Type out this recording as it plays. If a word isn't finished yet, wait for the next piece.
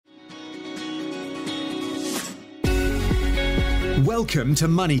Welcome to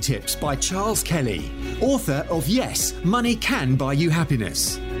Money Tips by Charles Kelly, author of Yes, Money Can Buy You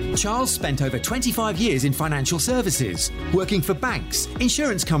Happiness. Charles spent over 25 years in financial services, working for banks,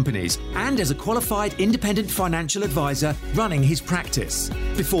 insurance companies, and as a qualified independent financial advisor running his practice,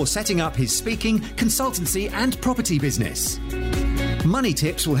 before setting up his speaking, consultancy, and property business. Money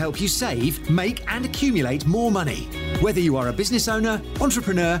Tips will help you save, make, and accumulate more money, whether you are a business owner,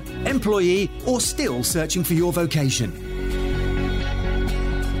 entrepreneur, employee, or still searching for your vocation.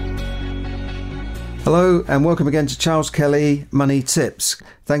 Hello and welcome again to Charles Kelly Money Tips.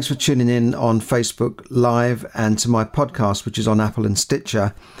 Thanks for tuning in on Facebook Live and to my podcast, which is on Apple and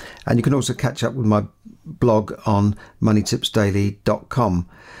Stitcher. And you can also catch up with my blog on moneytipsdaily.com.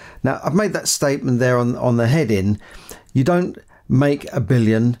 Now, I've made that statement there on the heading. You don't make a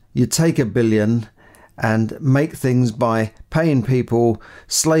billion, you take a billion and make things by paying people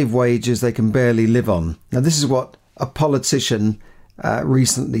slave wages they can barely live on. Now, this is what a politician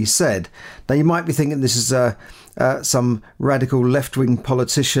recently said. Now, you might be thinking this is some radical left-wing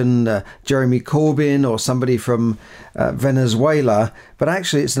politician, Jeremy Corbyn, or somebody from Venezuela, but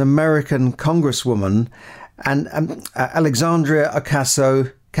actually it's an American congresswoman, and Alexandria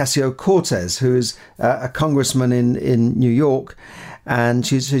Ocasio-Cortez, who is a congressman in New York, and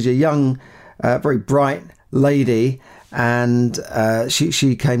she's a young, very bright lady, and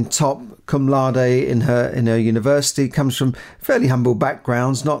she came top cum laude in her university, comes from fairly humble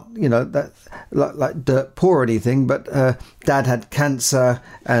backgrounds, not that like dirt poor or anything, but her dad had cancer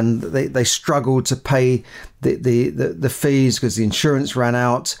and they struggled to pay the fees because the insurance ran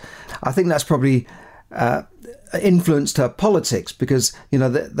out. I think that's probably influenced her politics because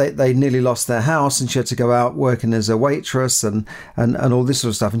they nearly lost their house and she had to go out working as a waitress and all this sort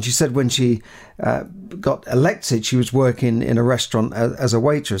of stuff. And she said when she got elected, she was working in a restaurant as a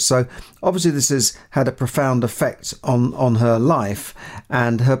waitress. So obviously this has had a profound effect on her life,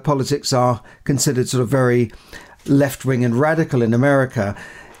 and her politics are considered sort of very left-wing and radical in America.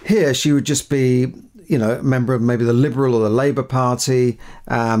 Here she would just be a member of maybe the Liberal or the Labour Party,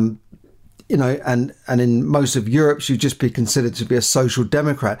 and in most of Europe, she'd just be considered to be a social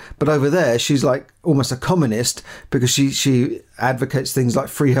democrat. But over there, she's like almost a communist because she advocates things like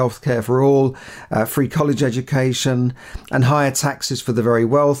free healthcare for all, free college education, and higher taxes for the very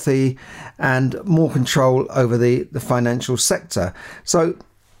wealthy, and more control over the financial sector. So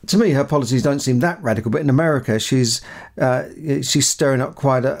to me, her policies don't seem that radical. But in America, she's stirring up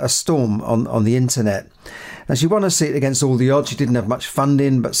quite a storm on the internet. And she won her seat against all the odds. She didn't have much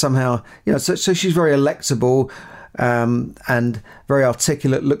funding, but somehow, so she's very electable and very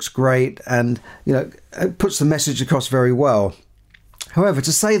articulate, looks great, and, puts the message across very well. However,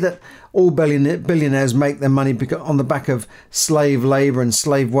 to say that all billionaires make their money on the back of slave labour and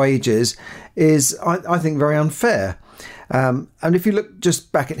slave wages is, I think, very unfair. And if you look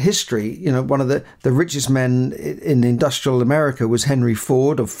just back at history, one of the richest men in industrial America was Henry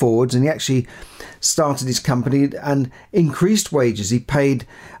Ford of Ford's, and he actually started his company and increased wages. He paid,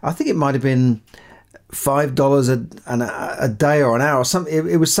 I think it might have been $5 a day or an hour.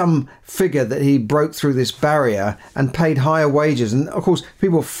 It was some figure that he broke through this barrier and paid higher wages. And of course,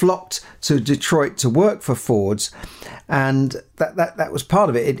 people flocked to Detroit to work for Ford's, and that was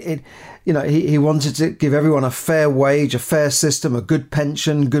part of it. He wanted to give everyone a fair wage, a fair system, a good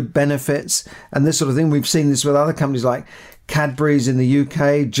pension, good benefits, and this sort of thing. We've seen this with other companies like Cadbury's in the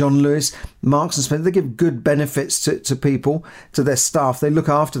UK, John Lewis, Marks and Spencer. They give good benefits to people, to their staff. They look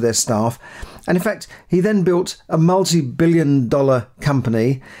after their staff. And in fact, he then built a multi-billion-dollar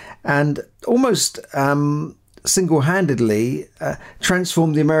company and almost single-handedly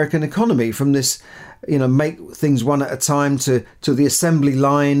transformed the American economy from this, make things one at a time to the assembly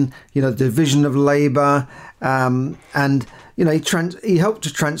line, division of labor, and he helped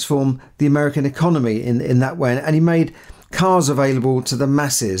to transform the American economy in that way, and he made cars available to the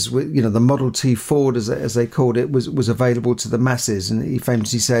masses. The Model T Ford, as they called it, was available to the masses, and he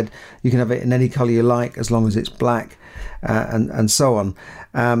famously said you can have it in any colour you like as long as it's black, and so on.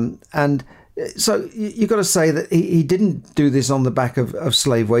 And so you've got to say that he didn't do this on the back of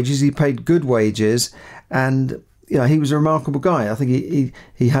slave wages. He paid good wages, and he was a remarkable guy. I think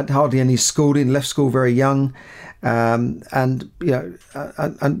he had hardly any schooling, left school very young, and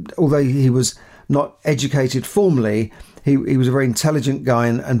although he was not educated formally, he was a very intelligent guy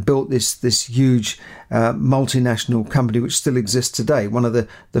and built this huge multinational company which still exists today. One of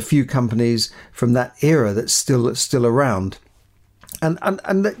the few companies from that era that's still around.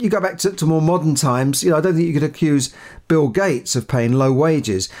 And you go back to more modern times, I don't think you could accuse Bill Gates of paying low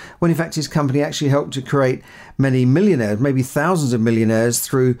wages, when in fact his company actually helped to create many millionaires, maybe thousands of millionaires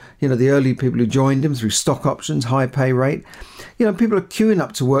through, the early people who joined him, through stock options, high pay rate. People are queuing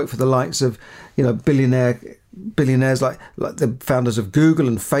up to work for the likes of, billionaires like the founders of Google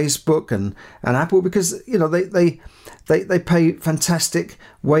and Facebook and Apple, because, they pay fantastic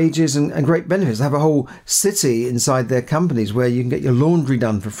wages and great benefits. They have a whole city inside their companies where you can get your laundry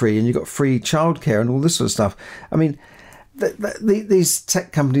done for free, and you've got free childcare and all this sort of stuff. I mean, these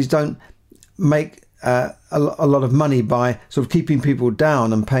tech companies don't make a lot of money by sort of keeping people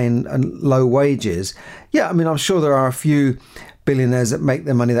down and paying low wages. Yeah, I mean, I'm sure there are a few billionaires that make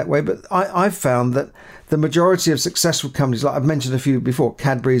their money that way, but I've found that the majority of successful companies, like I've mentioned a few before,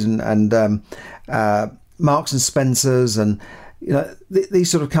 Cadbury's and Marks and Spencer's, and these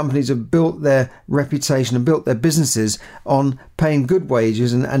sort of companies have built their reputation and built their businesses on paying good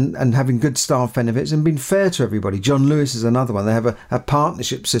wages and having good staff benefits and being fair to everybody. John Lewis is another one. They have a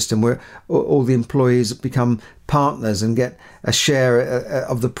partnership system where all the employees become partners and get a share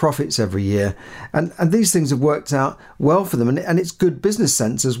of the profits every year. And these things have worked out well for them. And it's good business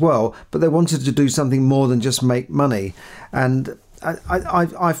sense as well. But they wanted to do something more than just make money. And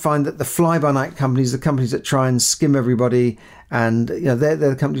I find that the fly-by-night companies, the companies that try and skim everybody, and they're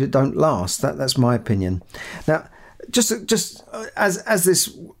the companies that don't last. That's my opinion. Now, just as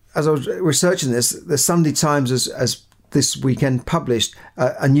I was researching this, the Sunday Times has this weekend published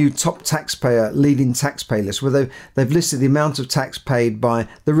a new top leading taxpayer list, where they've listed the amount of tax paid by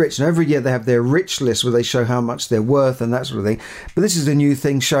the rich. And every year they have their rich list where they show how much they're worth and that sort of thing. But this is a new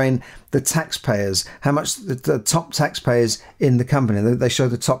thing showing the taxpayers, how much the top taxpayers in the company. They show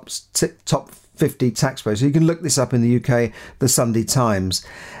the top 50 taxpayers. So you can look this up in the UK, the Sunday Times.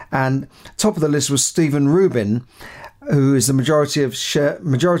 And top of the list was Stephen Rubin, who is the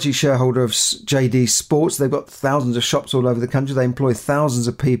majority shareholder of JD Sports. They've got thousands of shops all over the country. They employ thousands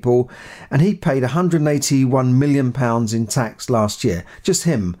of people. And he paid £181 million in tax last year. Just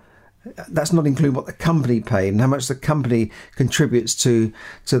him. That's not including what the company paid and how much the company contributes to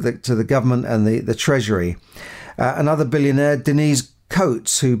the government and the Treasury. Another billionaire, Denise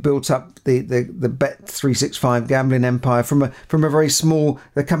Coates, who built up the Bet365 gambling empire from a very small.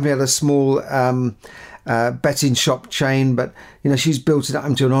 The company had a small betting shop chain, but she's built it up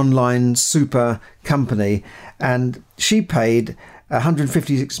into an online super company, and she paid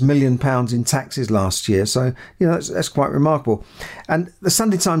 £156 million in taxes last year. So that's quite remarkable. And the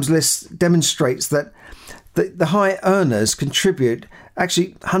Sunday Times list demonstrates that the high earners contribute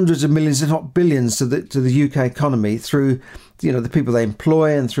actually hundreds of millions, if not billions, to the UK economy through the people they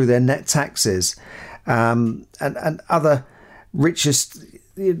employ and through their net taxes, and other richest.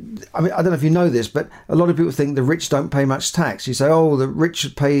 I mean, I don't know if you know this, but a lot of people think the rich don't pay much tax. You say, oh, the rich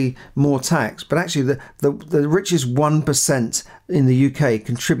should pay more tax. But actually, the richest 1% in the UK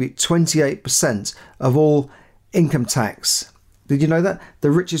contribute 28% of all income tax. Did you know that?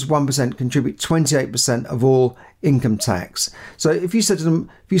 The richest 1% contribute 28% of all income tax. So if you said to them,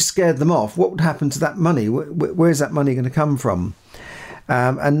 if you scared them off, what would happen to that money? Where's that money going to come from?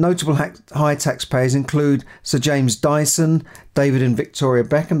 And notable high taxpayers include Sir James Dyson, David and Victoria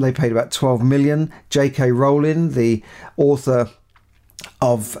Beckham. They paid about $12 million. J.K. Rowling, the author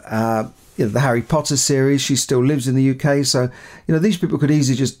of the Harry Potter series, she still lives in the UK. So these people could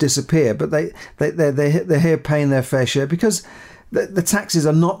easily just disappear, but they're here paying their fair share because the taxes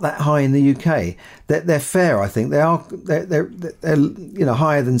are not that high in the UK. They're fair, I think. They're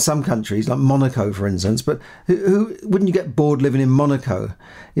higher than some countries, like Monaco, for instance. But who wouldn't you get bored living in Monaco?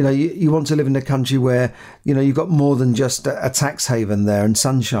 You want to live in a country where you've got more than just a tax haven there and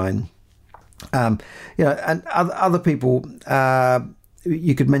sunshine. And other people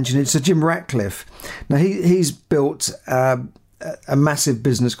you could mention it. So Jim Ratcliffe. Now he's built a massive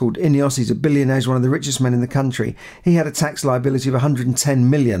business called Ineos. He's a billionaire. He's one of the richest men in the country. He had a tax liability of 110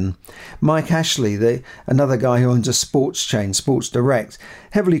 million. Mike Ashley, another guy who owns a sports chain, Sports Direct,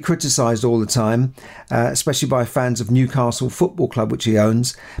 heavily criticised all the time, especially by fans of Newcastle Football Club, which he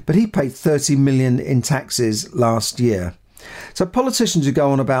owns. But he paid 30 million in taxes last year. So politicians who go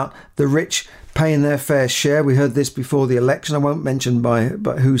on about the rich paying their fair share, we heard this before the election. I won't mention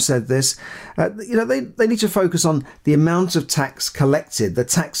but who said this. They need to focus on the amount of tax collected, the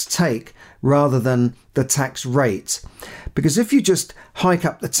tax take, rather than the tax rate. Because if you just hike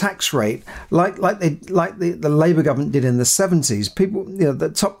up the tax rate, like the Labour government did in the 70s, people, the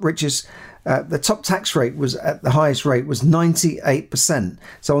top richest the top tax rate was at the highest rate was 98%.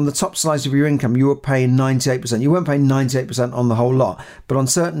 So on the top slice of your income, you were paying 98%. You weren't paying 98% on the whole lot, but on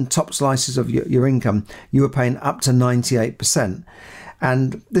certain top slices of your income, you were paying up to 98%.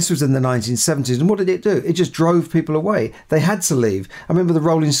 And this was in the 1970s. And what did it do? It just drove people away. They had to leave. I remember the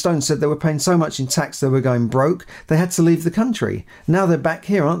Rolling Stones said they were paying so much in tax they were going broke. They had to leave the country. Now they're back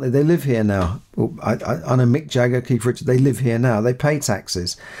here, aren't they? They live here now. Well, I know Mick Jagger, Keith Richards, they live here now. They pay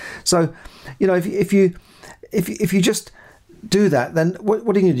taxes. So, if you just do that, then what are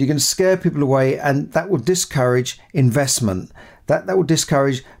you going to do? You're going to scare people away, and that will discourage investment. That will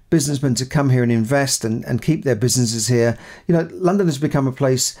discourage businessmen to come here and invest and keep their businesses here. London has become a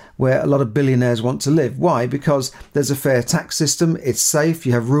place where a lot of billionaires want to live. Why? Because there's a fair tax system. It's safe.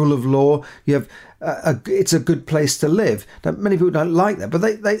 You have rule of law. You have it's a good place to live. Now, many people don't like that, but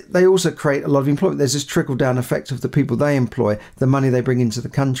they also create a lot of employment. There's this trickle down effect of the people they employ, the money they bring into the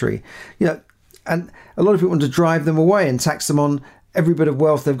country. And a lot of people want to drive them away and tax them on every bit of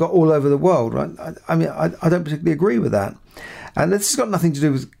wealth they've got all over the world. Right? I don't particularly agree with that. And this has got nothing to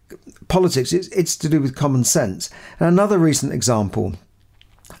do with politics. It's to do with common sense. And another recent example,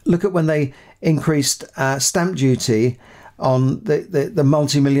 look at when they increased stamp duty on the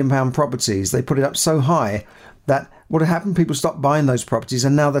multi-million pound properties. They put it up so high that what had happened, people stopped buying those properties,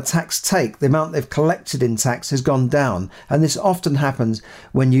 and now the tax take, the amount they've collected in tax, has gone down. And this often happens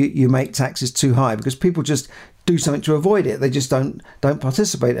when you make taxes too high, because people just do something to avoid it. They just don't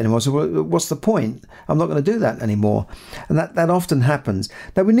participate anymore. So what's the point? I'm not going to do that anymore. And that often happens.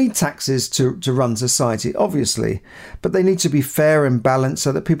 Now, we need taxes to run society, obviously, but they need to be fair and balanced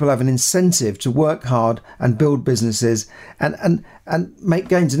so that people have an incentive to work hard and build businesses and make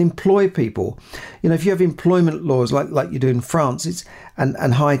gains and employ people. If you have employment laws like you do in France,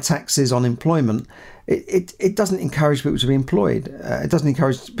 and high taxes on employment, it doesn't encourage people to be employed. It doesn't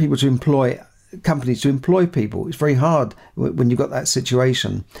encourage people to employ companies to employ people. It's very hard when you've got that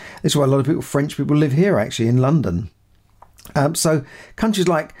situation. That's why a lot of French people live here, actually, in London. So countries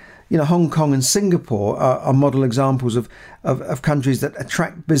like Hong Kong and Singapore are model examples of countries that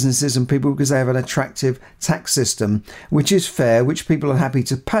attract businesses and people because they have an attractive tax system, which is fair, which people are happy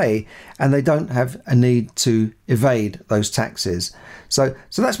to pay, and they don't have a need to evade those taxes. So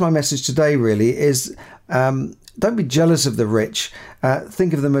that's my message today, really, is don't be jealous of the rich.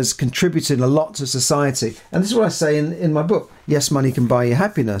 Think of them as contributing a lot to society. And this is what I say in my book, Yes, Money Can Buy You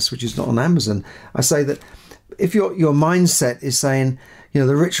Happiness, which is not on Amazon. I say that if your mindset is saying,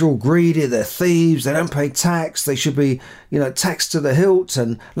 the rich are all greedy, they're thieves, they don't pay tax, they should be, taxed to the hilt,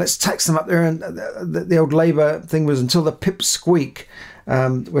 and let's tax them up there. And the old Labour thing was until the pips squeak.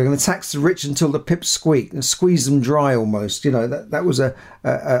 We're going to tax the rich until the pips squeak and squeeze them dry almost. That was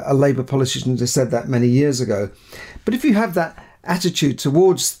a Labour politician who said that many years ago. But if you have that attitude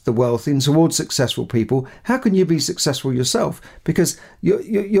towards the wealthy and towards successful people, how can you be successful yourself? Because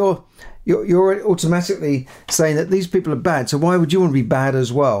you're automatically saying that these people are bad. So why would you want to be bad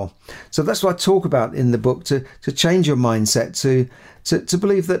as well? So that's what I talk about in the book, to change your mindset, to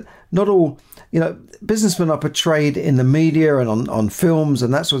believe that not all, businessmen are portrayed in the media and on films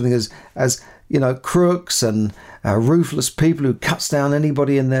and that sort of thing as crooks and ruthless people who cuts down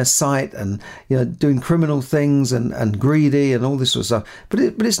anybody in their sight and, doing criminal things and greedy and all this sort of stuff. But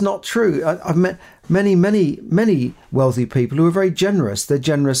it's not true. I've met many wealthy people who are very generous. They're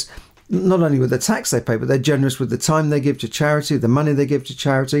generous not only with the tax they pay, but they're generous with the time they give to charity, the money they give to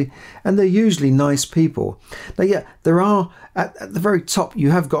charity, and they're usually nice people. Now, yeah, there are, at the very top,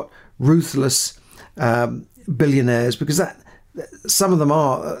 you have got ruthless billionaires, because that some of them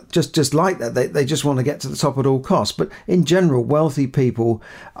are just like that. They just want to get to the top at all costs. But in general, wealthy people,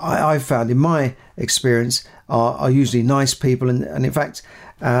 I've found in my experience, are usually nice people. And in fact,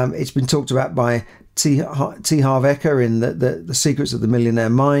 it's been talked about by T. Harv Eker in the Secrets of the Millionaire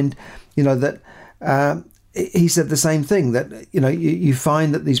Mind, that he said the same thing, that, you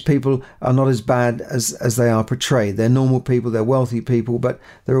find that these people are not as bad as they are portrayed. They're normal people, they're wealthy people, but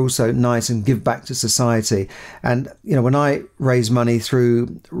they're also nice and give back to society. And, when I raise money through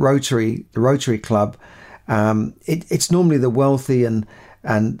the Rotary Club, it's normally the wealthy and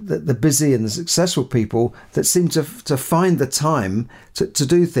the busy and the successful people that seem to find the time to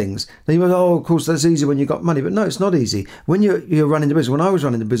do things. Then you go, oh, of course, that's easy when you've got money. But no, it's not easy. When you're running the business, when I was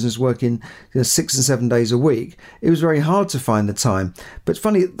running the business working 6 and 7 days a week, it was very hard to find the time. But it's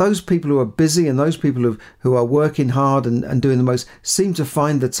funny, those people who are busy and those people who are working hard and doing the most seem to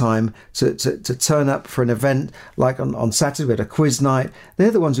find the time to turn up for an event like on Saturday. We had a quiz night.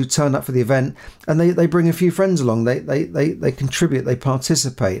 They're the ones who turn up for the event, and they bring a few friends along. They contribute, they participate.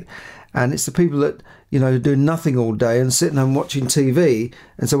 participate. And it's the people that, are doing nothing all day and sitting home watching TV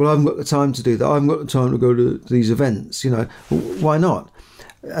and say, well, I haven't got the time to do that. I haven't got the time to go to these events. Well, why not?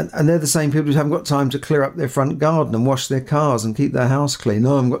 And they're the same people who haven't got time to clear up their front garden and wash their cars and keep their house clean.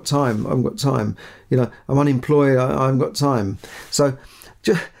 No, I haven't got time. I haven't got time. I'm unemployed. I haven't got time. So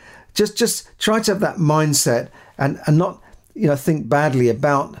just try to have that mindset and not, think badly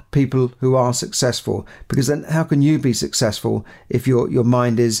about people who are successful, because then how can you be successful if your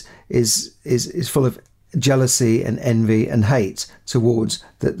mind is full of jealousy and envy and hate towards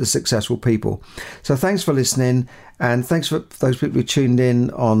the successful people? So thanks for listening, and thanks for those people who tuned in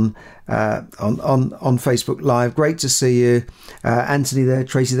on Facebook Live. Great to see you, Anthony there,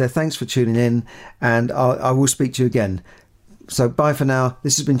 Tracy there. Thanks for tuning in, and I will speak to you again. So bye for now.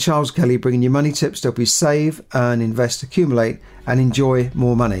 This has been Charles Kelly, bringing you money tips to help you save, earn, invest, accumulate, and enjoy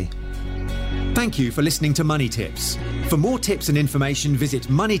more money. Thank you for listening to Money Tips. For more tips and information, visit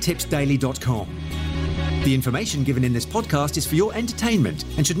moneytipsdaily.com. The information given in this podcast is for your entertainment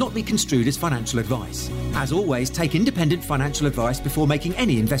and should not be construed as financial advice. As always, take independent financial advice before making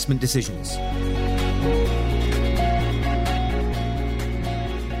any investment decisions.